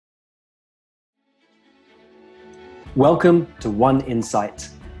Welcome to One Insight.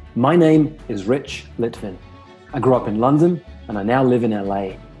 My name is Litvin. I grew up in London and I now live in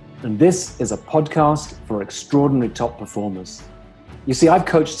LA. And this is a podcast for extraordinary top performers. You see, I've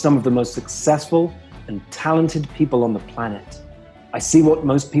coached some of the most successful and talented people on the planet. I see what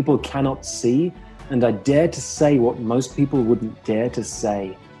most people cannot see, and I dare to say what most people wouldn't dare to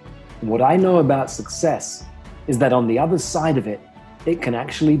say. And what I know about success is that on the other side of it, it can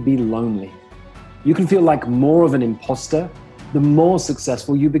actually be lonely. You can feel like more of an imposter the more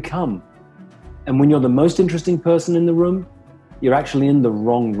successful you become. And when you're the most interesting person in the room, you're actually in the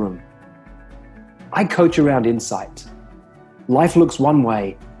wrong room. I coach around insight. Life looks one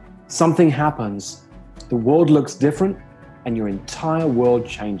way, something happens, the world looks different, and your entire world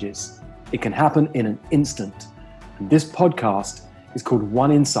changes. It can happen in an instant. And this podcast is called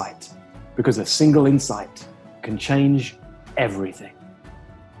One Insight because a single insight can change everything.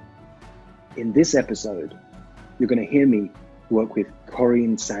 In this episode, you're going to hear me work with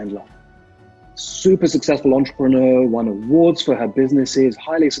Corinne Sandler. Super successful entrepreneur, won awards for her businesses,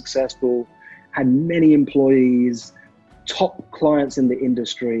 highly successful, had many employees, top clients in the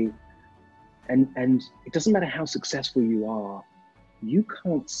industry. And it doesn't matter how successful you are, you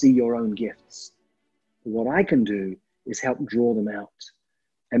can't see your own gifts. What I can do is help draw them out.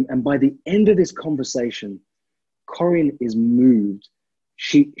 And by the end of this conversation, Corinne is moved.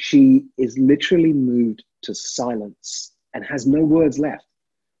 She is literally moved to silence and has no words left.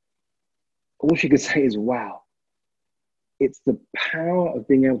 All she could say is, wow. It's the power of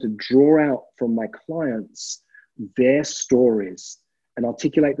being able to draw out from my clients their stories and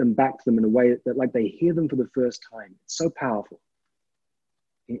articulate them back to them in a way that like they hear them for the first time. It's so powerful.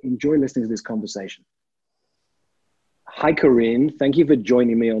 Enjoy listening to this conversation. Hi, Corinne. Thank you for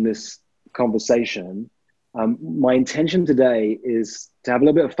joining me on this conversation. My intention today is to have a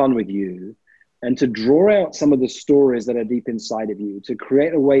little bit of fun with you and to draw out some of the stories that are deep inside of you, to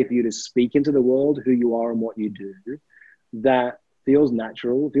create a way for you to speak into the world who you are and what you do that feels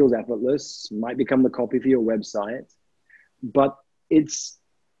natural, feels effortless, might become the copy for your website. But it's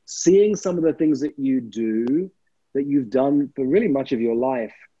seeing some of the things that you do, that you've done for really much of your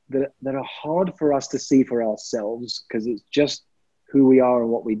life that are hard for us to see for ourselves because it's just who we are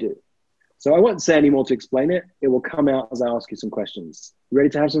and what we do. So I won't say any more to explain it. It will come out as I ask you some questions. You ready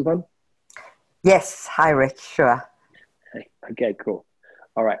to have some fun? Yes. Hi, Rich. Sure. Okay, cool.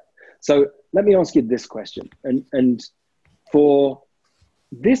 All right. So let me ask you this question. And for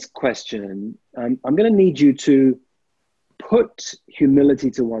this question, I'm going to need you to put humility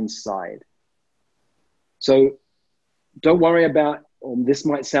to one side. So don't worry about, this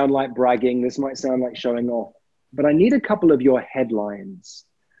might sound like bragging. This might sound like showing off. But I need a couple of your headlines.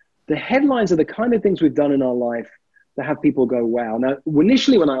 The headlines are the kind of things we've done in our life that have people go, wow. Now,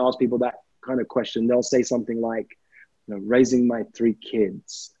 initially, when I ask people that kind of question, they'll say something like, raising my 3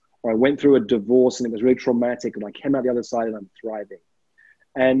 kids, or I went through a divorce and it was really traumatic and I came out the other side and I'm thriving.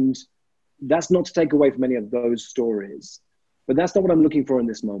 And that's not to take away from any of those stories, but that's not what I'm looking for in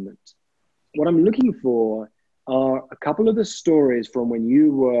this moment. What I'm looking for are a couple of the stories from when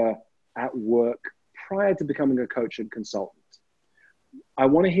you were at work prior to becoming a coach and consultant. I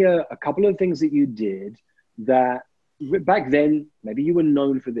want to hear a couple of things that you did that back then, maybe you were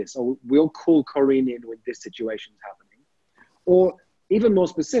known for this, or we'll call Corinne in when this situation's happening. Or even more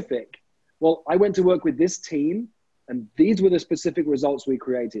specific, well, I went to work with this team and these were the specific results we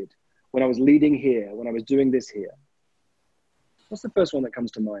created when I was leading here, when I was doing this here. What's the first one that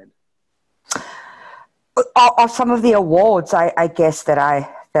comes to mind? Are some of the awards, I guess, that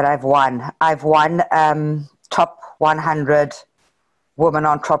I've won. I've won top 100 Woman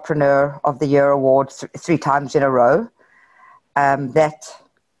Entrepreneur of the Year award 3 times in a row. That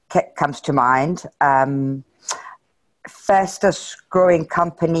comes to mind. Fastest growing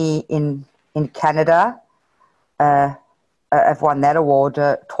company in Canada. I've won that award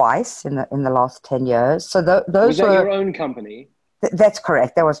twice in the last 10 years. So those was that your own company? That's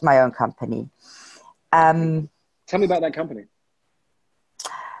correct. That was my own company. Tell me about that company.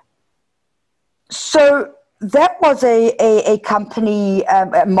 So that was a company,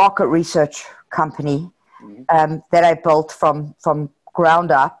 a market research company, that I built from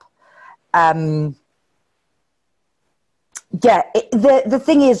ground up. The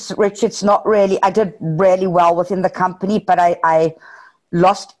thing is, Rich, it's not really, I did really well within the company, but I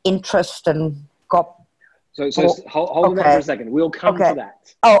lost interest and got... So hold on there for a second. We'll come to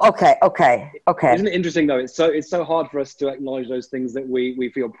that. Oh, okay. Isn't it interesting though? It's so hard for us to acknowledge those things that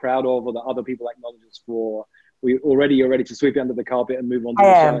we feel proud of or that other people acknowledge us for. You're ready to sweep it under the carpet and move on to the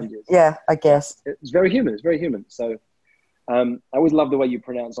challenges. Yeah, I guess. It's very human. So I always love the way you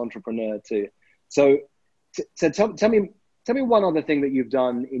pronounce entrepreneur too. So So tell me one other thing that you've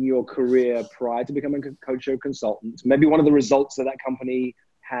done in your career prior to becoming a coach or consultant. Maybe one of the results that company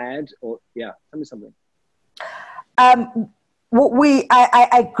had, or tell me something. I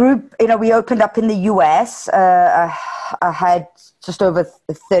grew, we opened up in the US. I had just over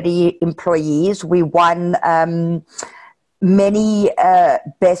 30 employees. We won many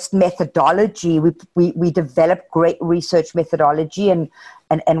best methodology. We developed great research methodology and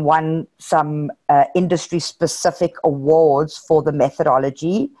won some industry-specific awards for the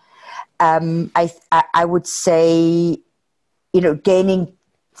methodology. I would say, gaining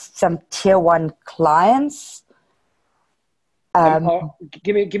some tier one clients.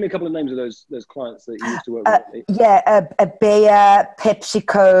 Give me a couple of names of those clients that you used to work with. Bayer,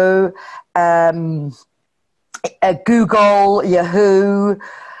 PepsiCo, Google, Yahoo,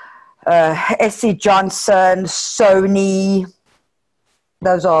 SC Johnson, Sony.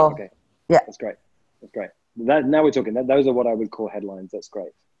 Those are okay. Yeah, that's great. Now we're talking. Those are what I would call headlines. That's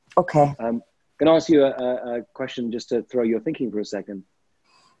great. Okay. I'm going to ask you a question just to throw your thinking for a second.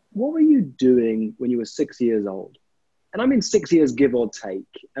 What were you doing when you were 6 years old? And I mean 6 years, give or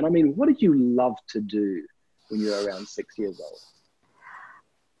take. And I mean, what did you love to do when you were around 6 years old?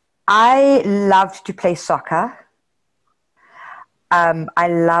 I loved to play soccer. I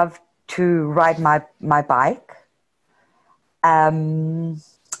loved to ride my bike.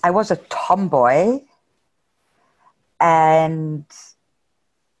 I was a tomboy. And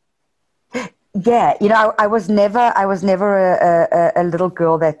yeah, I was never a little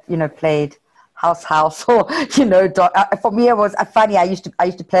girl that, played house or, for me it was funny. I used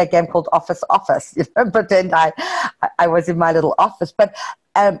to play a game called Office, pretend I was in my little office. But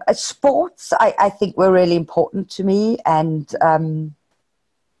sports, I think were really important to me. And from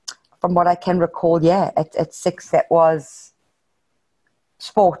what I can recall, at 6, that was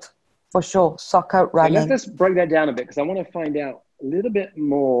sport for sure. Soccer, running. So let's break that down a bit, because I want to find out a little bit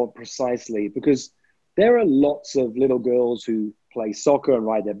more precisely, because there are lots of little girls who play soccer and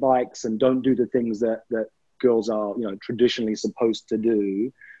ride their bikes and don't do the things that girls are, traditionally supposed to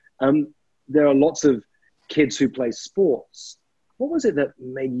do. There are lots of kids who play sports. What was it that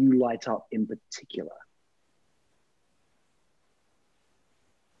made you light up in particular?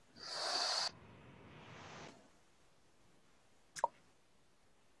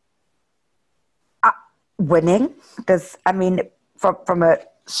 Winning, because from a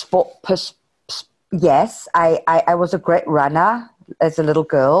sport yes, I was a great runner as a little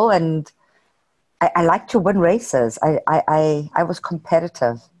girl, and I liked to win races. I was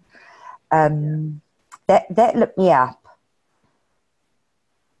competitive. That lit me up.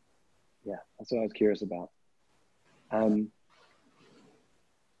 Yeah, that's what I was curious about.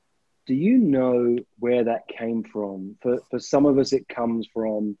 Do you know where that came from? For some of us, it comes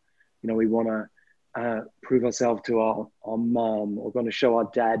from, we want to prove ourselves to our mom, or going to show our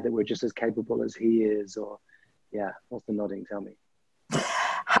dad that we're just as capable as he is, or what's the nodding? Tell me.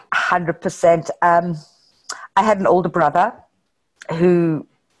 100%. I had an older brother who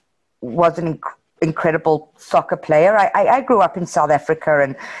was an incredible soccer player. I grew up in South Africa,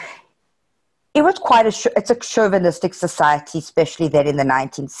 and it was it's a chauvinistic society, especially then in the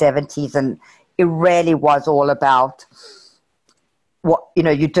 1970s, and it really was all about what,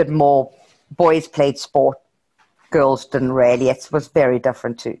 you did more. Boys played sport, girls didn't really. It was very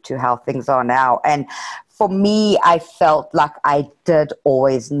different to how things are now. And for me, I felt like I did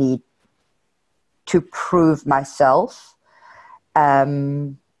always need to prove myself,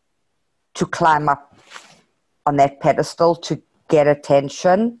 to climb up on that pedestal, to get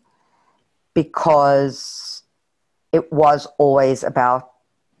attention, because it was always about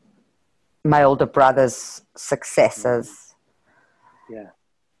my older brother's successes. Yeah.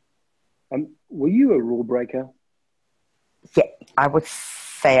 Were you a rule breaker? Yeah, I would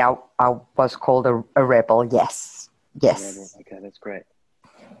say I was called a rebel. Yes. Okay, that's great.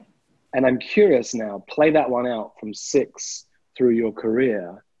 And I'm curious now, play that one out from 6 through your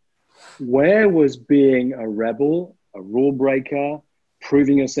career. Where was being a rebel, a rule breaker,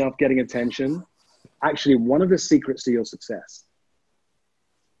 proving yourself, getting attention, actually one of the secrets to your success?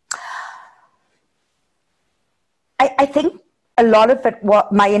 I think a lot of it was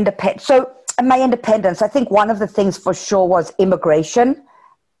my independence. I think one of the things for sure was immigration.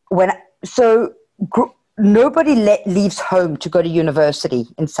 Nobody leaves home to go to university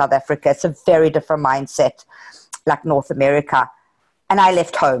in South Africa. It's a very different mindset, like North America. And I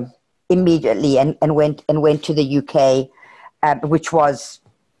left home immediately and went to the UK, which was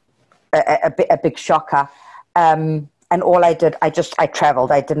a big shocker. And all I did, I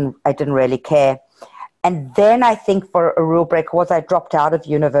traveled. I didn't really care. And then I think for a rule breaker was I dropped out of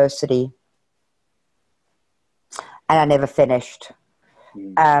university. and I never finished.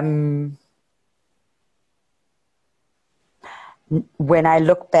 When I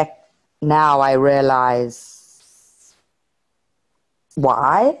look back now, I realize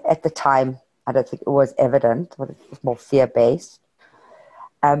why. At the time, I don't think it was evident. It was more fear-based.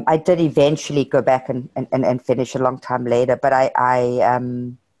 I did eventually go back and finish a long time later, but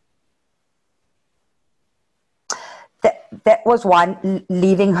that was one.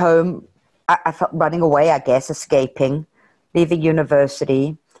 Leaving home, I felt running away, I guess, escaping, leaving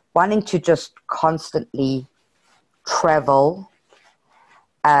university, wanting to just constantly travel.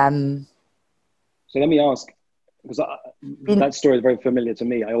 So let me ask, because that story is very familiar to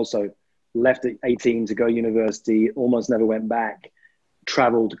me. I also left at 18 to go to university, almost never went back,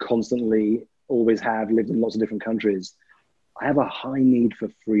 traveled constantly, always have, lived in lots of different countries. I have a high need for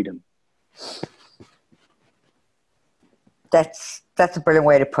freedom. That's a brilliant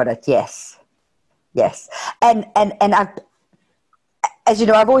way to put it. Yes. And I've, as you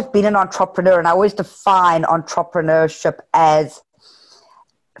know, I've always been an entrepreneur, and I always define entrepreneurship as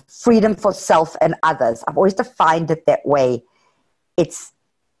freedom for self and others. I've always defined it that way. It's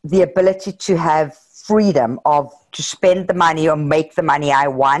the ability to have freedom to spend the money or make the money I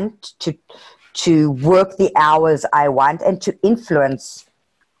want, to work the hours I want, and to influence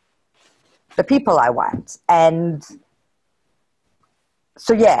the people I want. And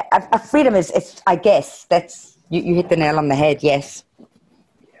so, yeah, a freedom is, I guess, that's, you hit the nail on the head, yes.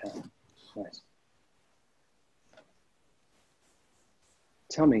 Yeah, nice.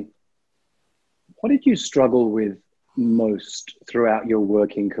 Tell me, what did you struggle with most throughout your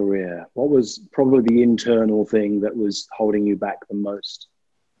working career? What was probably the internal thing that was holding you back the most?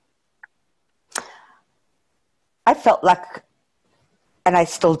 I felt like, and I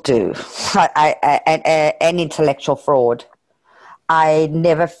still do, an intellectual fraud. I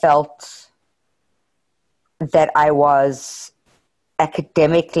never felt that I was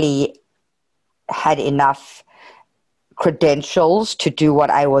academically had enough credentials to do what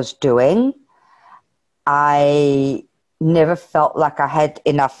I was doing. I never felt like I had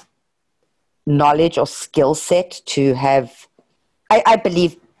enough knowledge or skill set to have. I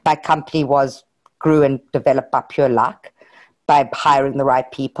believe my company grew and developed by pure luck, by hiring the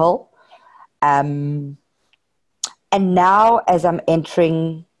right people. And now, as I'm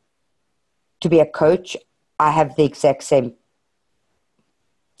entering to be a coach, I have the exact same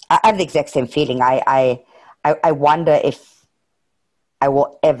feeling. I wonder if I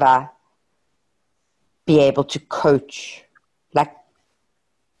will ever be able to coach like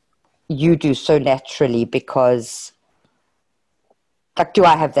you do so naturally, because like, do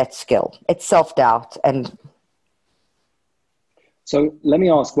I have that skill? It's self-doubt. And so let me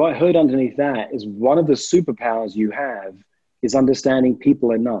ask, what I heard underneath that is one of the superpowers you have is understanding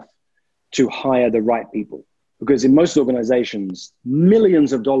people enough to hire the right people. Because in most organizations,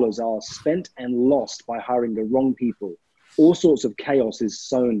 millions of dollars are spent and lost by hiring the wrong people. All sorts of chaos is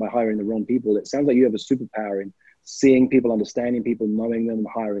sown by hiring the wrong people. It sounds like you have a superpower in seeing people, understanding people, knowing them, and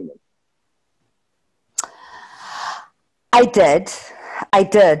hiring them. I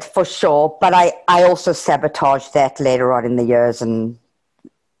did for sure, but I also sabotaged that later on in the years and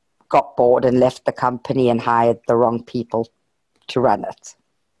got bored and left the company and hired the wrong people to run it.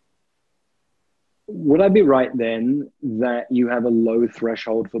 Would I be right then that you have a low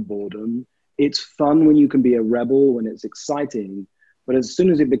threshold for boredom? It's fun when you can be a rebel, when it's exciting, but as soon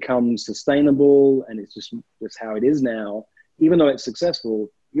as it becomes sustainable and it's just how it is now, even though it's successful,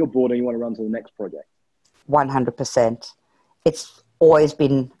 you're bored and you want to run to the next project. 100%. It's always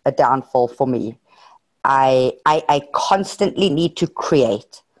been a downfall for me. I constantly need to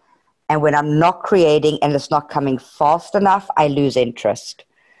create. And when I'm not creating and it's not coming fast enough, I lose interest.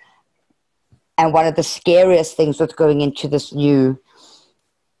 And one of the scariest things with going into this new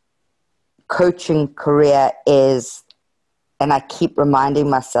coaching career is, and I keep reminding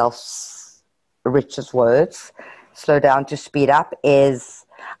myself Rich's words, slow down to speed up, is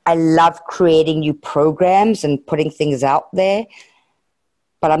I love creating new programs and putting things out there,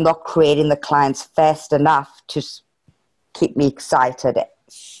 but I'm not creating the clients fast enough to keep me excited.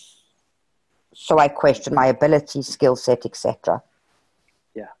 So I question my ability, skill set, etc.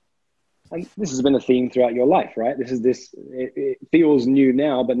 Yeah. And this has been a theme throughout your life, right? It feels new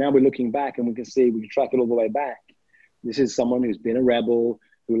now, but now we're looking back and we can track it all the way back. This is someone who's been a rebel,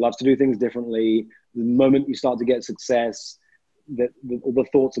 who loves to do things differently. The moment you start to get success, all the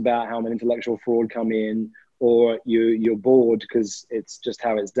thoughts about how an intellectual fraud come in, or you're bored because it's just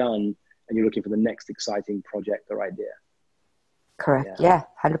how it's done, and you're looking for the next exciting project or idea. Correct. Yeah,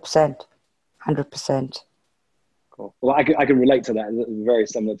 100%. 100%. Cool. Well, I can relate to that. It's very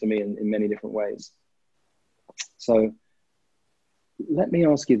similar to me in many different ways. So let me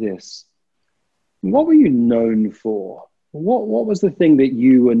ask you this. What were you known for? What was the thing that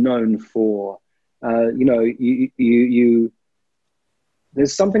you were known for?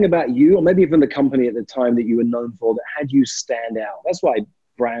 There's something about you, or maybe even the company at the time, that you were known for that had you stand out. That's why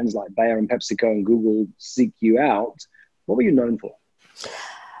brands like Bayer and PepsiCo and Google seek you out. What were you known for?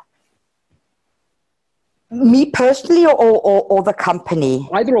 Me personally, or the company?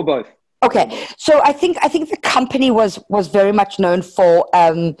 Either or both. Okay, so I think the company was very much known for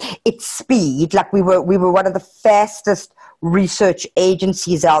its speed. Like we were one of the fastest research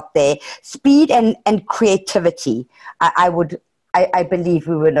agencies out there. Speed and creativity. I believe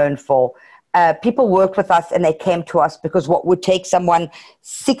we were known for. People worked with us and they came to us because what would take someone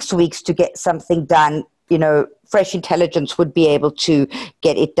 6 weeks to get something done, Fresh Intelligence would be able to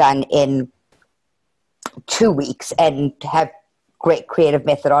get it done in 2 weeks and have great creative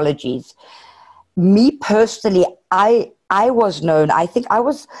methodologies. Me personally, I was known,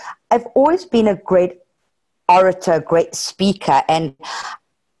 I've always been a great orator, great speaker, and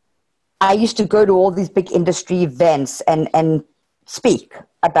I used to go to all these big industry events and speak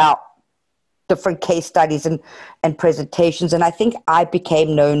about different case studies and presentations, and I think I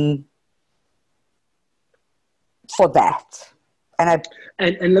became known for that.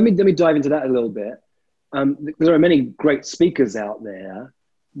 And let me dive into that a little bit. There are many great speakers out there.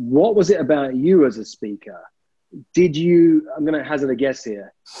 What was it about you as a speaker? I'm going to hazard a guess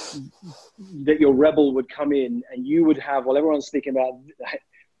here, that your rebel would come in and you would have, while everyone's speaking about,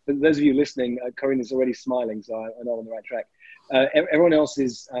 for those of you listening, Corinne is already smiling, so I know I'm on the right track. Everyone else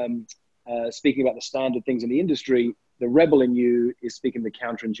is speaking about the standard things in the industry. The rebel in you is speaking the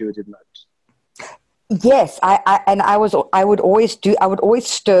counterintuitive notes. Yes, I would always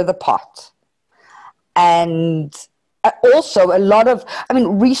stir the pot. And also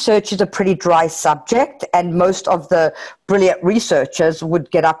research is a pretty dry subject, and most of the brilliant researchers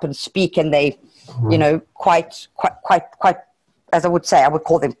would get up and speak, and they, quite, as I would say, I would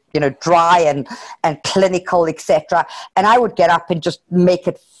call them, dry and clinical, etc. And I would get up and just make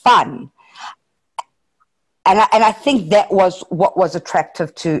it fun. And I think that was what was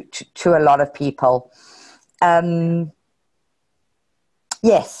attractive to a lot of people.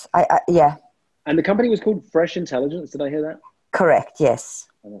 Yes, yeah. And the company was called Fresh Intelligence. Did I hear that? Correct, yes.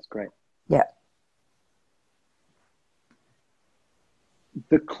 Oh, that's great. Yeah.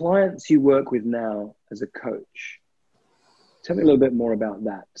 The clients you work with now as a coach, tell me a little bit more about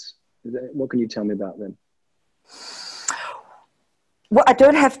that. What can you tell me about them? Well, I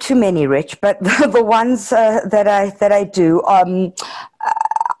don't have too many, Rich, but the ones that I do,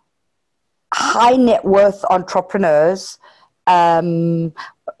 high net worth entrepreneurs,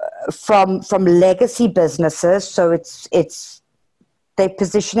 from legacy businesses. So they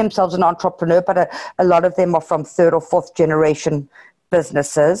position themselves as an entrepreneur, but a lot of them are from third or fourth generation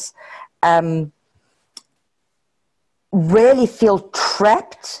businesses. Really feel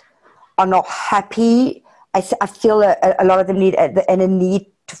trapped, are not happy. I feel a lot of them need a need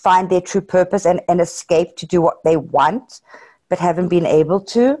to find their true purpose and escape to do what they want, but haven't been able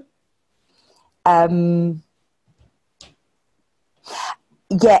to.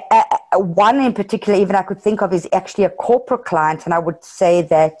 One in particular, even I could think of, is actually a corporate client, and I would say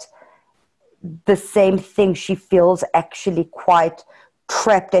that the same thing. She feels actually quite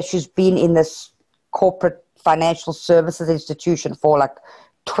trapped, as she's been in this corporate financial services institution for like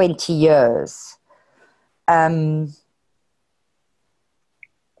 20 years. Okay,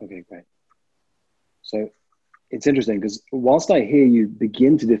 great. So it's interesting because whilst I hear you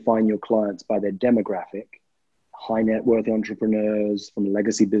begin to define your clients by their demographic, high net worth entrepreneurs from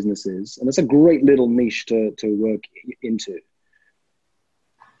legacy businesses, and it's a great little niche to work into.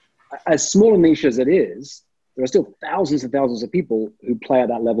 As small a niche as it is, there are still thousands and thousands of people who play at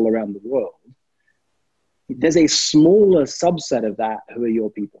that level around the world. There's a smaller subset of that who are your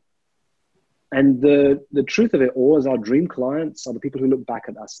people. And the truth of it all is our dream clients are the people who look back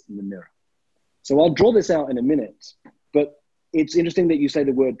at us in the mirror. So I'll draw this out in a minute, but it's interesting that you say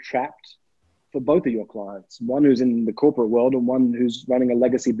the word trapped for both of your clients, one who's in the corporate world and one who's running a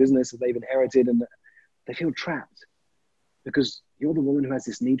legacy business that they've inherited, and they feel trapped because you're the woman who has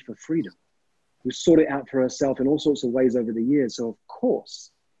this need for freedom, who sought it out for herself in all sorts of ways over the years. So of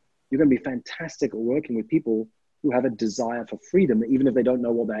course, you're going to be fantastic at working with people who have a desire for freedom, even if they don't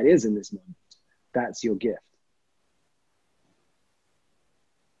know what that is in this moment. That's your gift.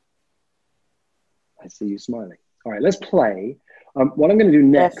 I see you smiling. All right, let's play. What I'm going to do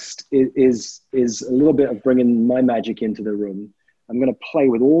next is a little bit of bringing my magic into the room. I'm going to play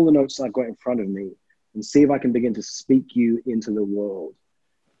with all the notes I've got in front of me and see if I can begin to speak you into the world.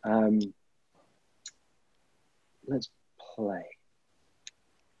 let's play.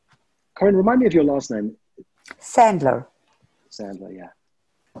 Corinne, remind me of your last name. Sandler. Sandler, yeah.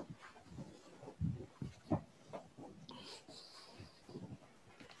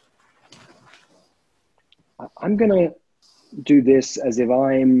 I'm going to do this as if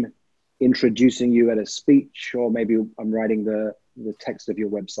I'm introducing you at a speech, or maybe I'm writing the text of your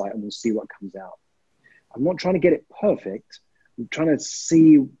website, and we'll see what comes out. I'm not trying to get it perfect. I'm trying to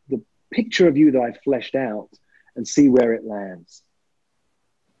see the picture of you that I've fleshed out and see where it lands.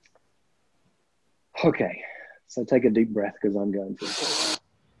 Okay, so take a deep breath because I'm going to.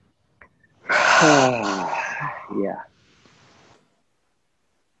 Yeah.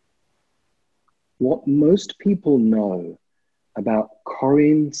 What most people know about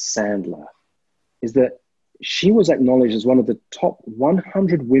Corinne Sandler is that she was acknowledged as one of the top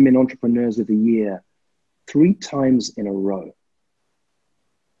 100 women entrepreneurs of the year 3 times in a row.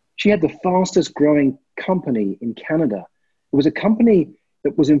 She had the fastest growing company in Canada. It was a company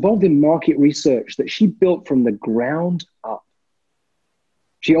that was involved in market research that she built from the ground up.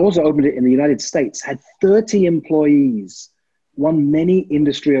 She also opened it in the United States, had 30 employees, won many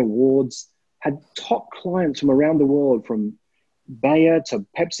industry awards, had top clients from around the world, from Bayer to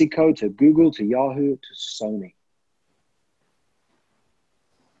PepsiCo to Google to Yahoo to Sony.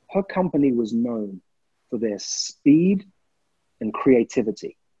 Her company was known for their speed and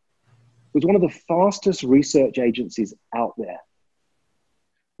creativity. It was one of the fastest research agencies out there.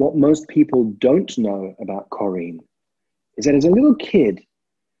 What most people don't know about Corinne is that as a little kid,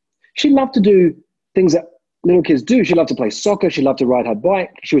 she loved to do things that little kids do. She loved to play soccer. She loved to ride her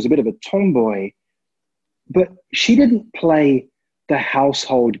bike. She was a bit of a tomboy, but she didn't play the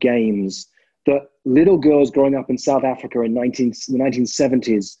household games that little girls growing up in South Africa in the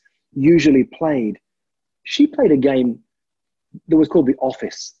 1970s usually played. She played a game that was called the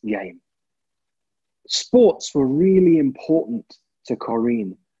office game. Sports were really important to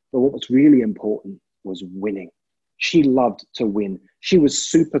Corinne, but what was really important was winning. She loved to win. She was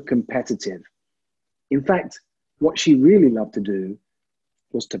super competitive. In fact, what she really loved to do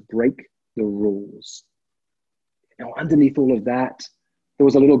was to break the rules. Now, underneath all of that, there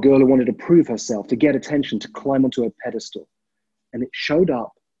was a little girl who wanted to prove herself, to get attention, to climb onto a pedestal. And it showed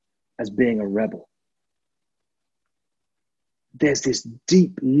up as being a rebel. There's this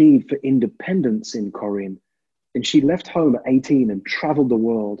deep need for independence in Corinne. And she left home at 18 and traveled the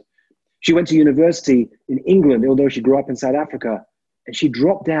world. She went to university in England, although she grew up in South Africa, and she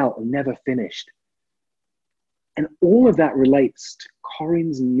dropped out and never finished. And all of that relates to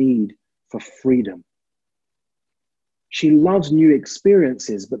Corinne's need for freedom. She loves new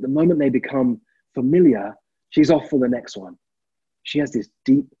experiences, but the moment they become familiar, she's off for the next one. She has this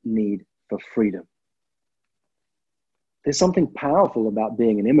deep need for freedom. There's something powerful about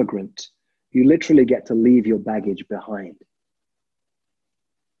being an immigrant. You literally get to leave your baggage behind.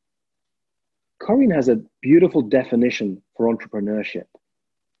 Corinne has a beautiful definition for entrepreneurship.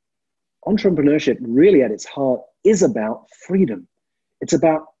 Entrepreneurship, really at its heart, is about freedom. It's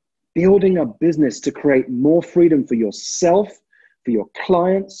about building a business to create more freedom for yourself, for your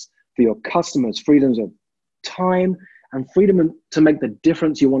clients, for your customers, freedoms of time, and freedom to make the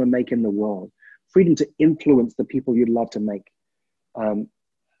difference you want to make in the world. Freedom to influence the people you'd love to make,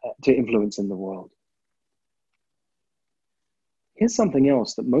 to influence in the world. Here's something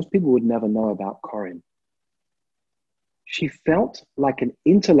else that most people would never know about Corinne. She felt like an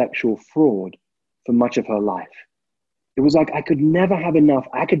intellectual fraud for much of her life. It was like I could never have enough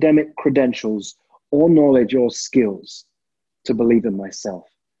academic credentials or knowledge or skills to believe in myself.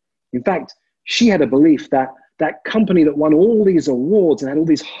 In fact, she had a belief that that company that won all these awards and had all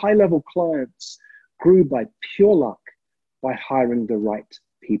these high-level clients grew by pure luck, by hiring the right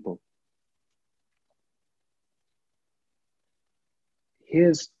people.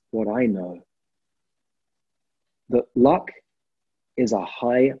 Here's what I know. That luck is a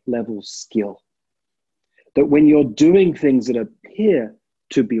high-level skill. That when you're doing things that appear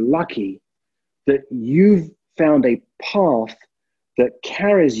to be lucky, that you've found a path that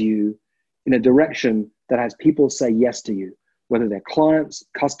carries you in a direction that has people say yes to you, whether they're clients,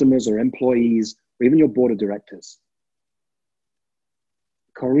 customers, or employees, or even your board of directors.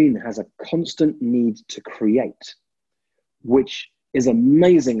 Corinne has a constant need to create, which is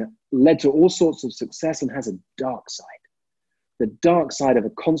amazing, led to all sorts of success, and has a dark side. The dark side of a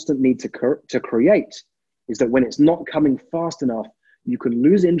constant need to create is that when it's not coming fast enough, you can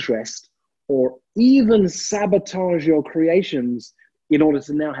lose interest or even sabotage your creations in order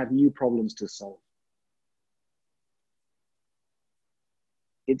to now have new problems to solve.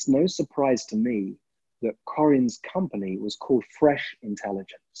 It's no surprise to me that Corinne's company was called Fresh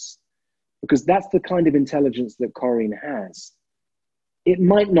Intelligence, because that's the kind of intelligence that Corinne has. It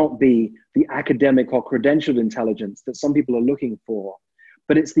might not be the academic or credentialed intelligence that some people are looking for,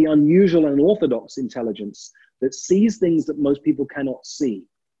 but it's the unusual and unorthodox intelligence that sees things that most people cannot see,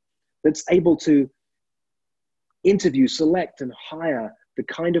 that's able to interview, select, and hire the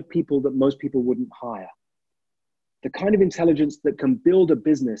kind of people that most people wouldn't hire. The kind of intelligence that can build a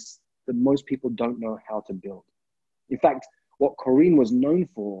business that most people don't know how to build. In fact, what Corinne was known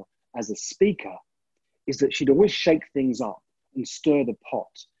for as a speaker is that she'd always shake things up and stir the pot.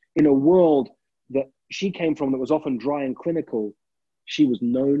 In a world that she came from that was often dry and clinical, she was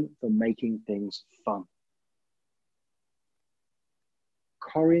known for making things fun.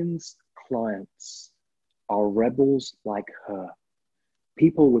 Corinne's clients are rebels like her,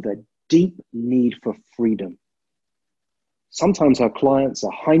 people with a deep need for freedom. Sometimes her clients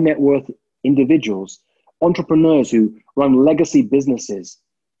are high net worth individuals, entrepreneurs who run legacy businesses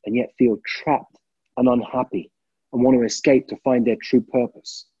and yet feel trapped and unhappy and want to escape to find their true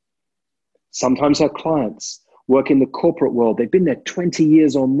purpose. Sometimes her clients work in the corporate world. They've been there 20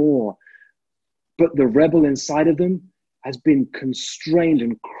 years or more, but the rebel inside of them has been constrained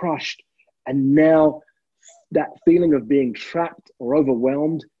and crushed. And now that feeling of being trapped or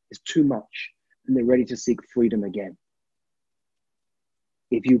overwhelmed is too much, and they're ready to seek freedom again.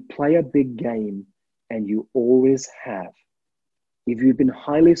 If you play a big game, and you always have, if you've been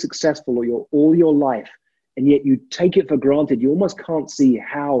highly successful all your life, and yet you take it for granted, you almost can't see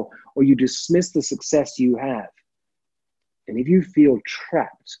how, or you dismiss the success you have. And if you feel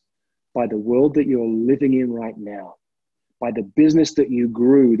trapped by the world that you're living in right now, by the business that you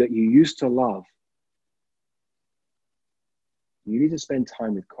grew, that you used to love, you need to spend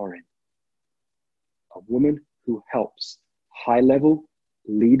time with Corinne, a woman who helps high-level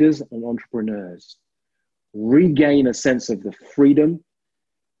leaders and entrepreneurs regain a sense of the freedom,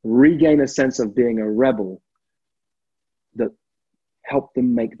 regain a sense of being a rebel that helped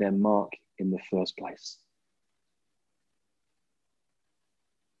them make their mark in the first place.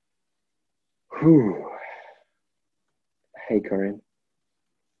 Whew. Hey, Corinne,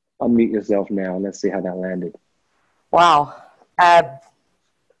 unmute yourself now and let's see how that landed. Wow.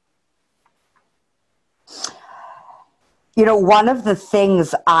 One of the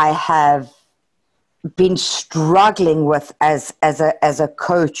things I have been struggling with as a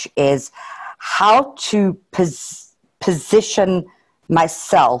coach is how to position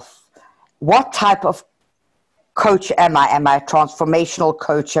myself. What type of coach am I? Am I a transformational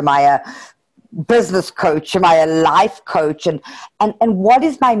coach? Am I a business coach? Am I a life coach? And what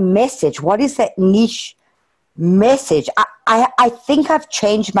is my message? What is that niche message? I think I've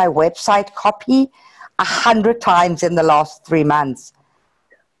changed my website copy 100 times in the last 3 months.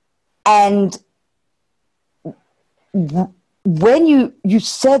 And when you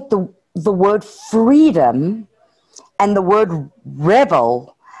said the word freedom and the word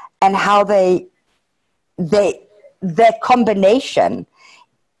rebel and how their combination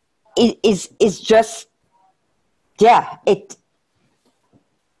is just, yeah, it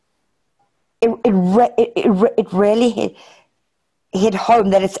really hit home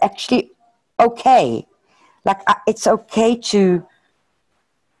that it's actually okay. Like, it's okay to,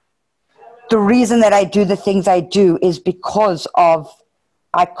 the reason that I do the things I do is because of,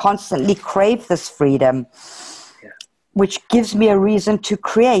 I constantly crave this freedom, which gives me a reason to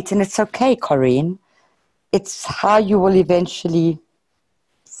create. And it's okay, Corinne. It's how you will eventually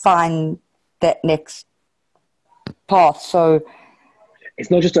find that next path. So it's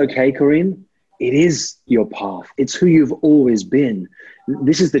not just okay, Corinne. It is your path. It's who you've always been.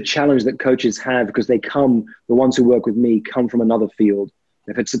 This is the challenge that coaches have, because the ones who work with me come from another field.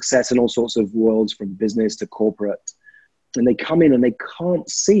 They've had success in all sorts of worlds, from business to corporate. And they come in and they can't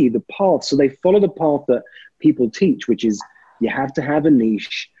see the path. So they follow the path that people teach, which is you have to have a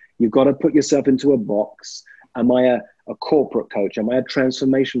niche. You've got to put yourself into a box. Am I a corporate coach? Am I a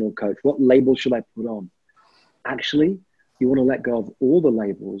transformational coach? What label should I put on? Actually, you want to let go of all the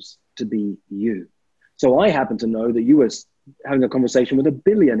labels to be you. So I happen to know that you were having a conversation with a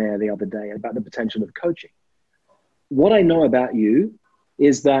billionaire the other day about the potential of coaching. What I know about you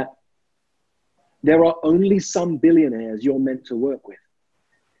is that there are only some billionaires you're meant to work with.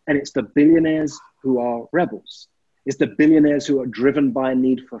 And it's the billionaires who are rebels. It's the billionaires who are driven by a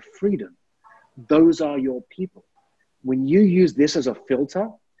need for freedom. Those are your people. When you use this as a filter,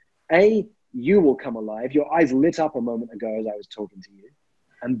 A, you will come alive. Your eyes lit up a moment ago as I was talking to you.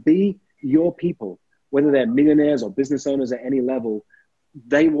 And B, your people, whether they're millionaires or business owners at any level,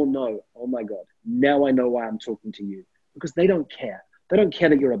 they will know, oh my God, now I know why I'm talking to you. Because they don't care. They don't care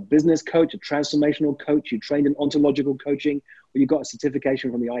that you're a business coach, a transformational coach, you trained in ontological coaching, or you got a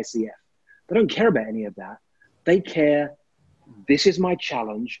certification from the ICF. They don't care about any of that. They care, this is my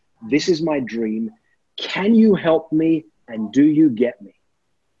challenge. This is my dream. Can you help me? And do you get me?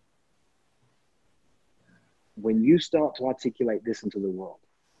 When you start to articulate this into the world,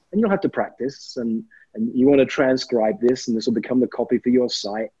 and you'll have to practice, and you want to transcribe this, and this will become the copy for your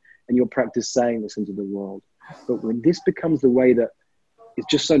site, and you'll practice saying this into the world. But when this becomes the way that it's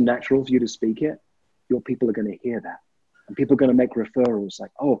just so natural for you to speak it, your people are going to hear that. And people are going to make referrals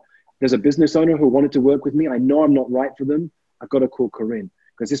like, oh, there's a business owner who wanted to work with me. I know I'm not right for them. I've got to call Corinne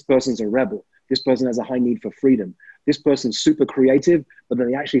because this person's a rebel. This person has a high need for freedom. This person's super creative, but then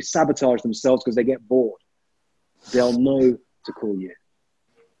they actually sabotage themselves because they get bored. They'll know to call you.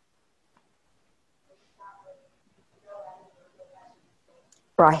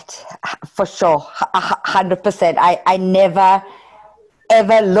 Right, for sure, 100%. I never,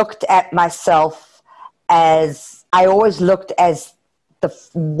 ever looked at myself as, I always looked as the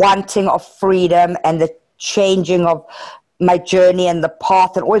wanting of freedom and the changing of my journey and the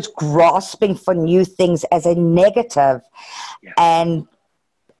path, and always grasping for new things as a negative and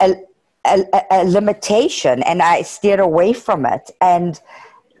a limitation, and I steered away from it. And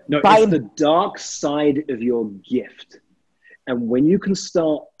no, it's the dark side of your gift. And when you can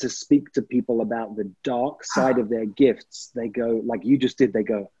start to speak to people about the dark side of their gifts, they go, like you just did, they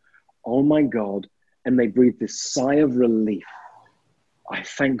go, oh my God. And they breathe this sigh of relief. I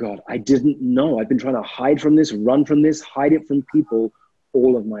thank God. I didn't know. I've been trying to hide from this, run from this, hide it from people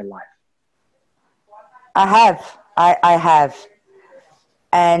all of my life. I have.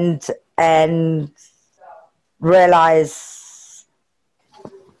 And realize,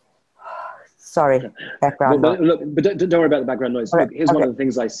 sorry, background noise. But don't worry about the background noise. Okay. Look, here's one of the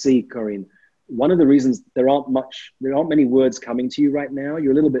things I see, Corinne. One of the reasons there aren't many words coming to you right now.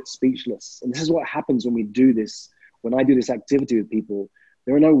 You're a little bit speechless. And this is what happens when we do this. When I do this activity with people,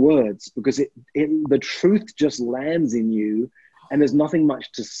 there are no words because the truth just lands in you and there's nothing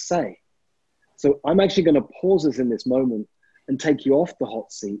much to say. So I'm actually going to pause us in this moment and take you off the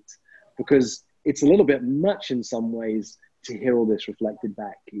hot seat because it's a little bit much in some ways to hear all this reflected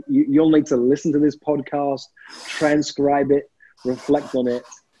back. You'll need to listen to this podcast, transcribe it, reflect on it.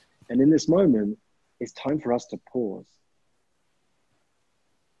 And in this moment, it's time for us to pause.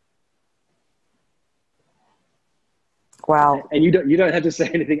 Wow. And you don't have to say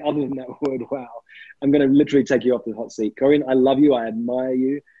anything other than that word, wow. I'm going to literally take you off the hot seat. Corinne, I love you. I admire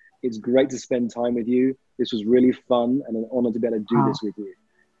you. It's great to spend time with you. This was really fun and an honor to be able to do this with you.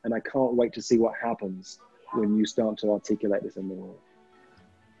 And I can't wait to see what happens when you start to articulate this in the world.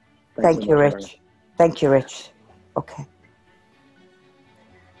 Thank you, Rich. Thank you, Rich. Okay.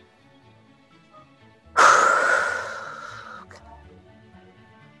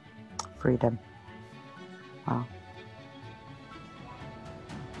 Freedom. Wow.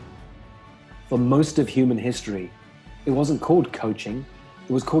 For most of human history, it wasn't called coaching.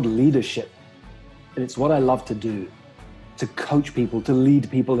 It was called leadership. And it's what I love to do, to coach people, to lead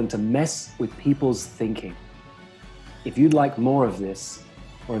people, and to mess with people's thinking. If you'd like more of this,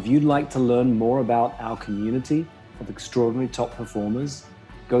 or if you'd like to learn more about our community of extraordinary top performers,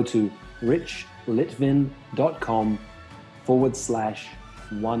 go to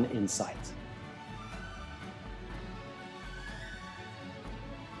richlitvin.com/oneinsight.